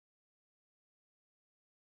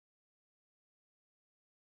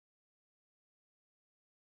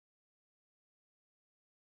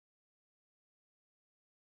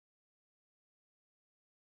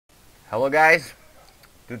Hello guys,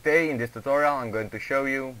 today in this tutorial I'm going to show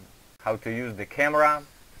you how to use the camera.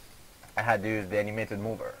 I had to use the animated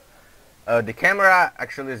mover. The camera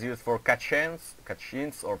actually is used for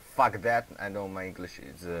cutscenes or fuck that. I know my English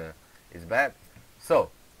is bad. So,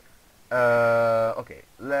 okay,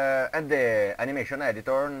 at the animation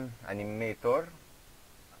editor, animated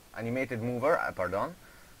mover, pardon,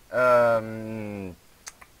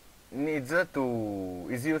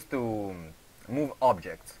 is used to move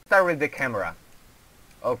objects. Start with the camera.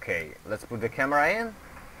 Okay, let's put the camera in.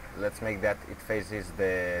 Let's make that it faces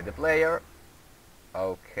the player.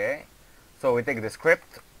 Okay, so we take the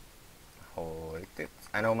script. Hold it.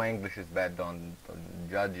 I know my English is bad. Don't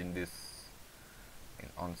judge in this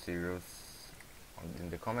on serious in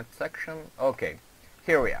the comment section. Okay,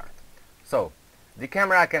 here we are. So the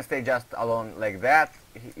camera can stay just alone like that.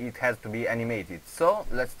 It has to be animated. So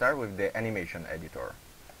let's start with the animation editor.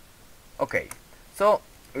 Okay, so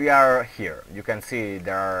we are here. You can see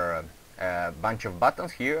there are a bunch of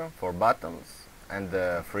buttons here, 4 buttons, and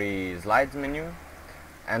the free slides menu,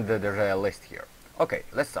 and there's a list here. Okay,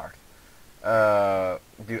 let's start.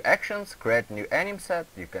 Do actions, create new anim set.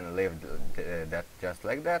 You can leave that just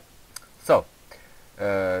like that. So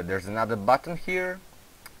there's another button here,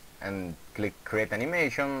 and click create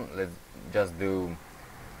animation. Let's just do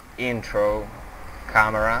intro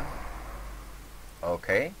camera.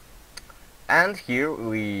 Okay, and here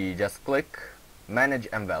we just click manage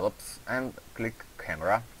envelopes and click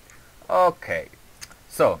camera. Okay,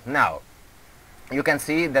 so now you can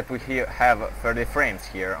see that we here have 30 frames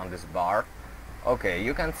here on this bar. Okay,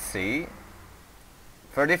 you can see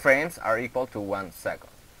 30 frames are equal to 1 second.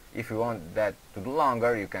 If you want that to do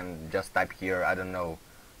longer, you can just type here, I don't know,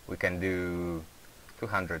 we can do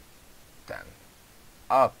 210.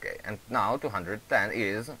 Okay, and now 210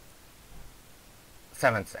 is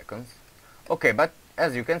 7 seconds. Okay, but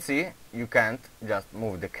as you can see, you can't just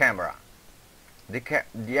move the camera. The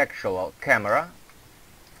actual camera,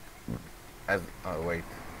 oh wait,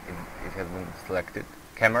 it has been selected.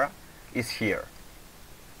 Camera is here.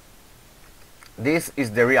 This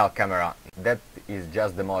is the real camera. That is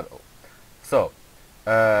just the model. So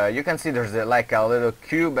you can see there's like a little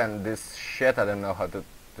cube and this shit. I don't know how to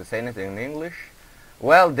say it in English.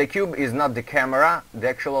 Well, the cube is not the camera. The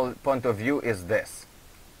actual point of view is this,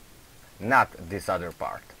 not this other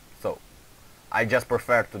part. So I just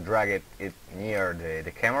prefer to drag it near the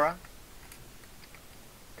camera.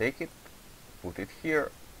 Take it, put it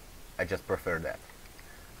here. I just prefer that.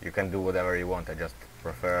 You can do whatever you want. I just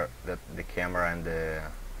prefer that the camera and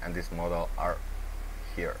this model are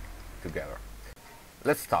here together.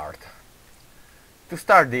 Let's start. To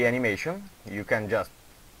start the animation, you can just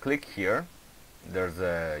click here. There's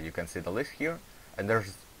you can see the list here, and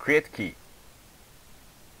there's create key.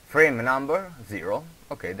 Frame number 0.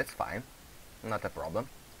 Okay, that's fine, not a problem.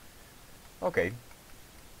 Okay,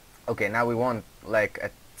 now we want like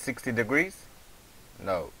at 60 degrees.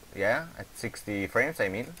 No, yeah, at 60 frames, I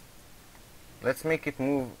mean. Let's make it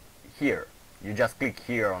move here. You just click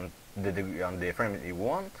here on the frame you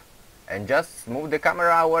want, and just move the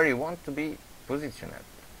camera where you want to be positioned.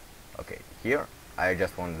 Okay, here I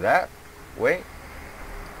just want that way,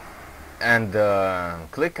 and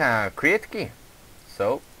click create key.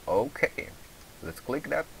 So okay, let's click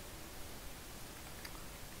that.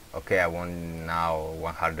 Okay, I want now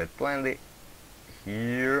 120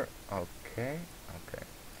 here. Okay,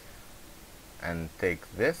 and take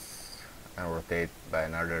this and rotate by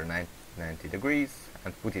another 90 degrees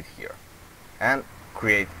and put it here and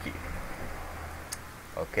create key.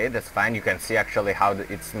 Okay, that's fine. You can see actually how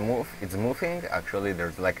it's moving. Actually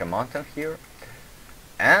there's like a mountain here,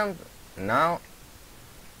 and now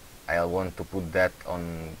I want to put that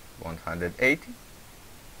on 180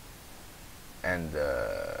 and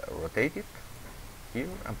rotate it here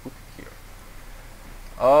and put it here.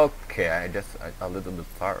 Okay, I just a little bit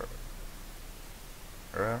far.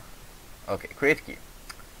 Okay, create key.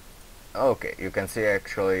 Okay, you can see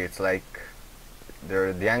actually it's like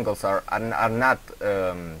the angles are not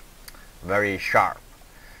very sharp,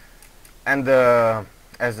 and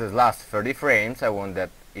as the last 30 frames I want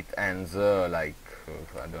that it ends like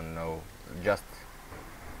I don't know, just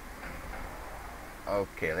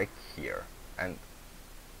okay, like here, and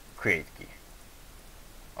create key.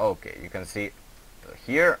 Okay, you can see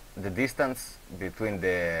here the distance between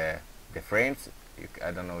the frames.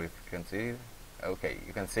 I don't know if you can see. Okay,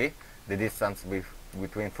 you can see the distance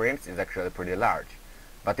between frames is actually pretty large,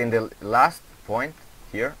 but in the last point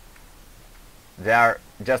here they are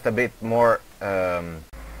just a bit more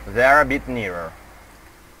they are a bit nearer.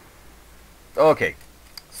 Okay,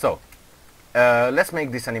 so let's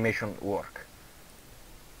make this animation work.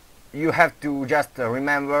 you have to just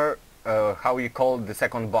remember how you call the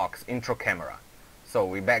second box, intro camera. So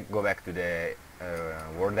we go back to the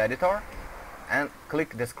word editor and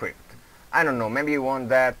click the script. I don't know, maybe you want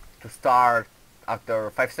that to start after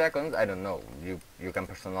 5 seconds, I don't know, you can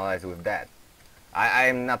personalize with that.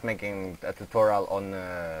 I'm not making a tutorial on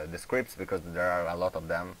the scripts because there are a lot of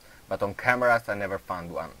them, but on cameras I never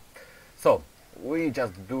found one. So we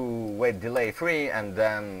just do wait delay free and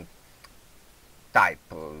then type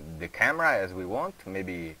the camera as we want,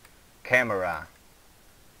 maybe camera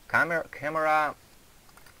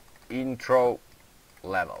intro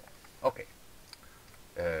level. Okay,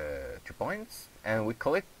 2 points, and we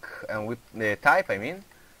click and we type, I mean,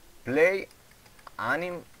 play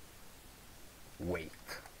anim wait.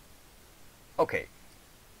 Okay,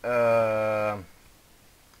 and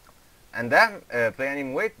then play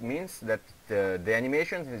anim wait means that the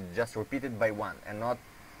animation is just repeated by one and not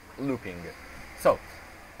looping. So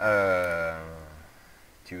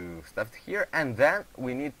to start here, and then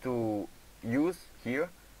we need to use here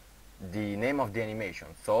the name of the animation,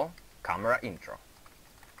 so camera intro,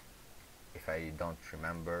 if I don't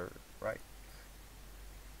remember right.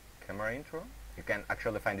 Camera intro, you can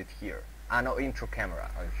actually find it here. Ah no, intro camera,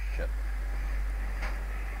 oh shit.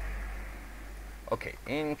 Okay,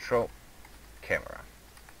 intro camera.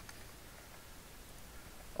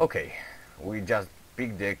 Okay, we just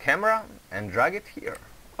pick the camera and drag it here.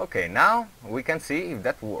 Okay, now we can see if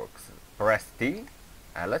that works. Press T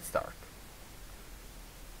and let's start.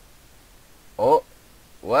 Oh,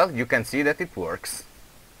 well, you can see that it works.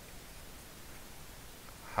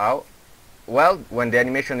 How? Well, when the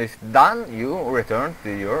animation is done, you return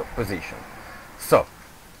to your position. So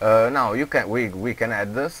now we can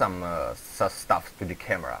add some stuff to the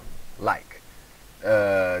camera, like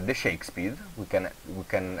the shake speed. We can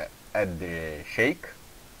add the shake.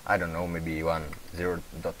 I don't know, maybe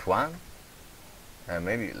 0.1.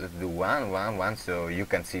 Maybe let's do 1 so you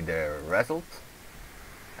can see the result,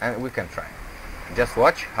 and we can try. Just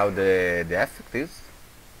watch how the effect is.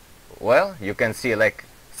 Well, you can see like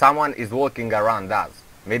someone is walking around us.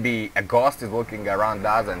 Maybe a ghost is walking around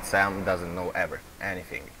us and Sam doesn't know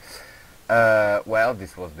anything. Well,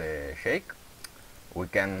 this was the shake. We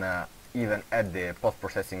can even add the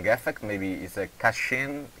post-processing effect. Maybe it's a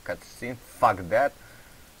cutscene, fuck that.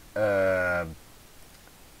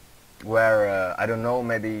 Where I don't know,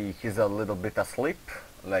 maybe he's a little bit asleep,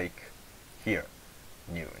 like here.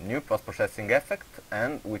 New post-processing effect,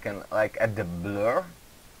 and we can like add the blur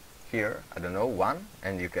here, I don't know, 1,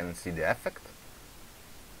 and you can see the effect.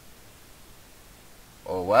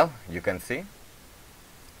 Oh well, you can see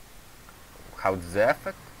how it's the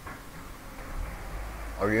effect.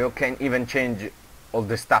 Or you can even change all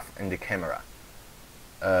the stuff in the camera,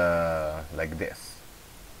 like this.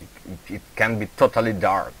 It can be totally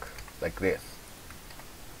dark, like this.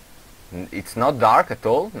 It's not dark at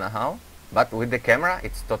all now, but with the camera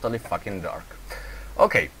it's totally fucking dark.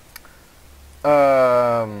 Okay.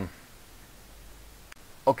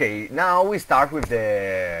 Okay, now we start with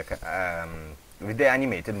the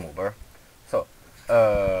animated mover. So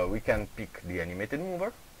we can pick the animated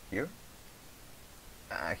mover here.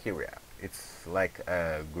 Here we are. It's like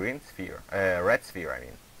a green sphere, red sphere, I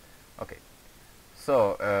mean. Okay.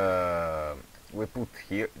 So we put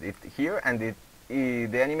it here, and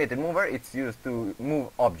the animated mover, it's used to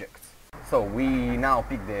move objects. So we now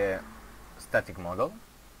pick the static model.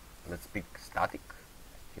 Let's pick static.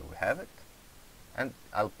 Here we have it, and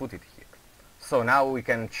I'll put it here. So now we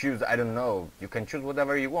can choose, I don't know, you can choose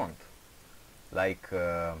whatever you want, like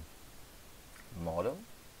model,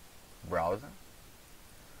 browser,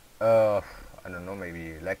 I don't know,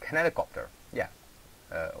 maybe like an helicopter. Yeah.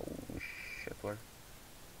 Oh shit, where?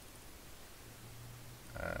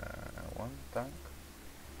 One tank.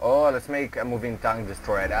 Oh, let's make a moving tank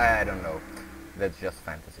destroyed. I don't know. That's just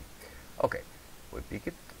fantasy. Okay, we pick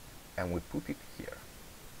it and we put it here.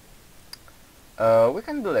 We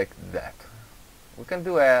can do like that. We can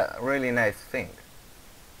do a really nice thing,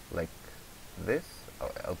 like this.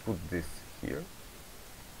 I'll put this here.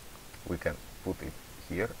 We can put it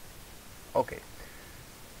here. Okay.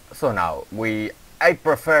 So now I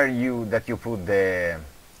prefer that you put that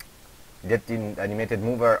animated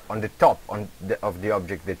mover on the top of the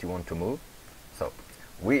object that you want to move. So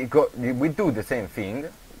we do the same thing.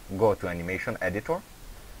 Go to animation editor,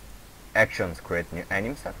 actions, create new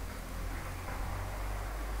anim set,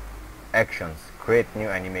 actions, create new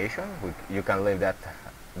animation. You can leave that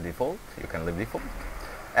default.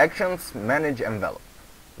 Actions, manage envelope.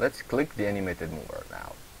 Let's click the animated mover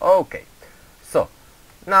now. Okay, so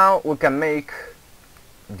now we can make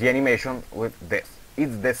the animation with this.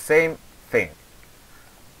 It's the same thing.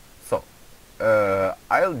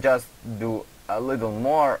 I'll just do a little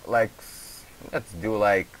more, like, let's do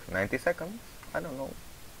like 90 seconds, I don't know,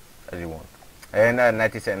 as you want. And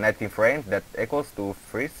 19 frames, that equals to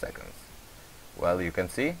 3 seconds. Well, you can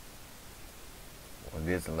see,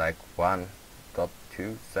 this is like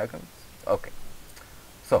 1.2 seconds. Okay,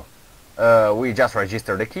 so we just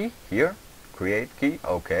register the key here, create key,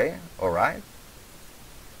 okay, alright.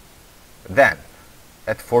 Then,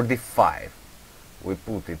 at 45, we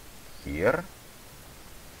put it here,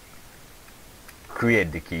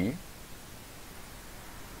 create the key,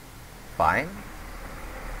 fine.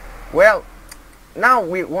 Well, now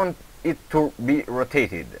we want it to be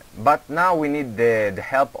rotated, but now we need the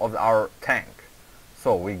help of our tank.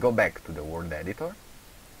 So we go back to the word editor,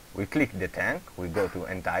 we click the tank, we go to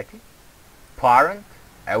entity, parent,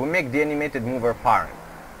 and we make the animated mover parent.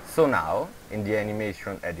 So now, in the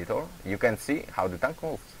animation editor, you can see how the tank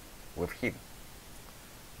moves with him.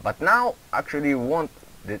 But now, actually, we want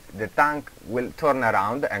the tank will turn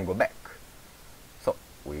around and go back. So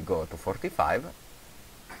we go to 45,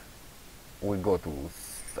 we go to,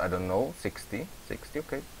 I don't know, 60,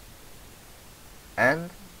 okay, and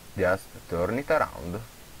just turn it around.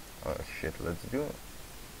 Oh shit, let's do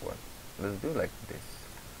like this.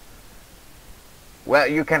 Well,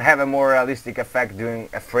 you can have a more realistic effect doing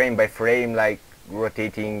a frame by frame, like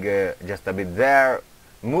rotating just a bit there,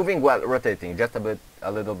 moving while rotating, just a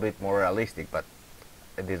little bit more realistic, but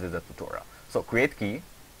this is a tutorial. So create key,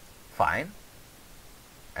 fine,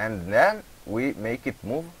 and then we make it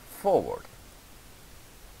move forward.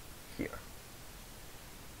 Here,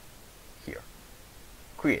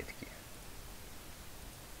 create key.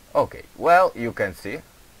 Okay, well, you can see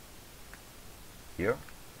here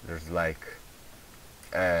there's like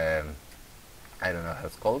I don't know how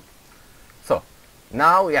it's called. So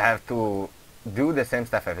now we have to do the same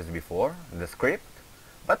stuff as before, the script,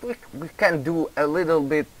 but we can do a little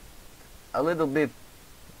bit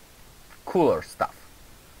cooler stuff.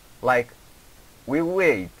 Like, we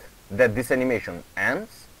wait that this animation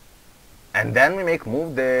ends, and then we make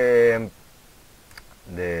move the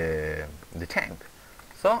tank.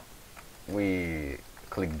 So we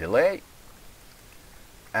click delay,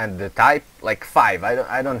 and the type like 5.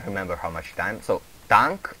 I don't remember how much time. So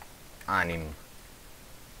tank anim,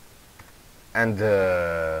 and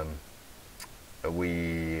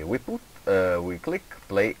we click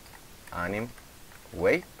play anim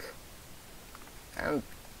wait, and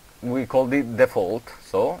we called it default.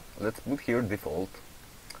 So let's put here default.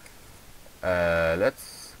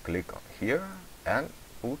 Let's click on here and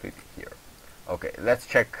put it here. Okay, let's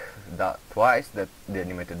check that twice that the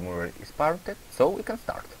animated mover is parented, so we can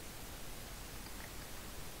start.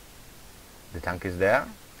 The tank is there.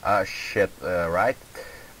 Shit, right.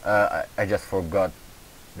 I just forgot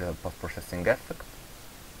the post-processing effect.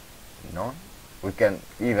 No, we can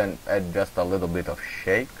even add just a little bit of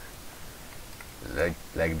shake,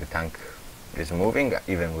 like the tank is moving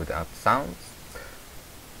even without sounds.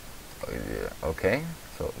 Okay,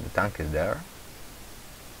 so the tank is there.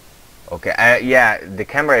 Okay, yeah, the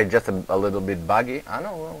camera is just a little bit buggy. I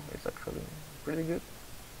know, well, it's actually pretty good.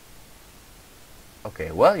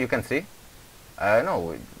 Okay, well, you can see.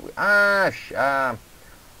 No,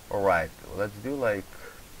 alright, let's do like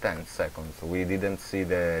 10 seconds. We didn't see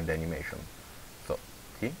the animation. So,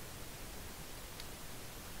 see?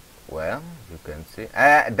 Well, you can see.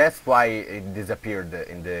 That's why it disappeared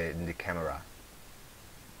in the camera.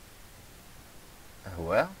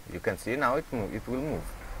 Well, you can see now it will move.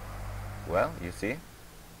 Well, you see.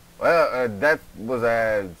 Well, that was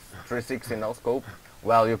a 360 no scope.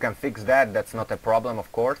 Well, you can fix that. That's not a problem,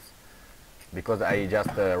 of course, because I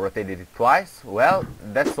just rotated it twice. Well,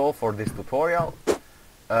 that's all for this tutorial.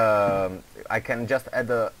 I can just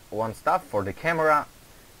add one stuff for the camera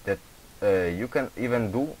that you can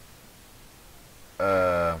even do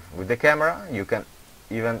with the camera. You can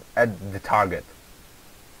even add the target.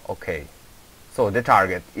 Okay, so the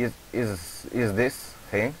target is this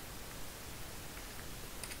thing,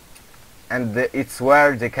 and it's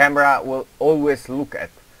where the camera will always look at.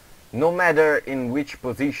 No matter in which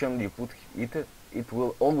position you put it, it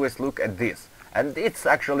will always look at this. And it's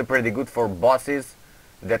actually pretty good for bosses,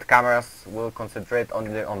 that cameras will concentrate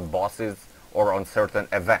only on bosses or on certain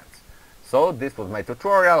events. So this was my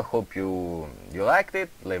tutorial. Hope you liked it.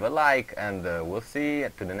 Leave a like, and we'll see you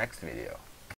to the next video.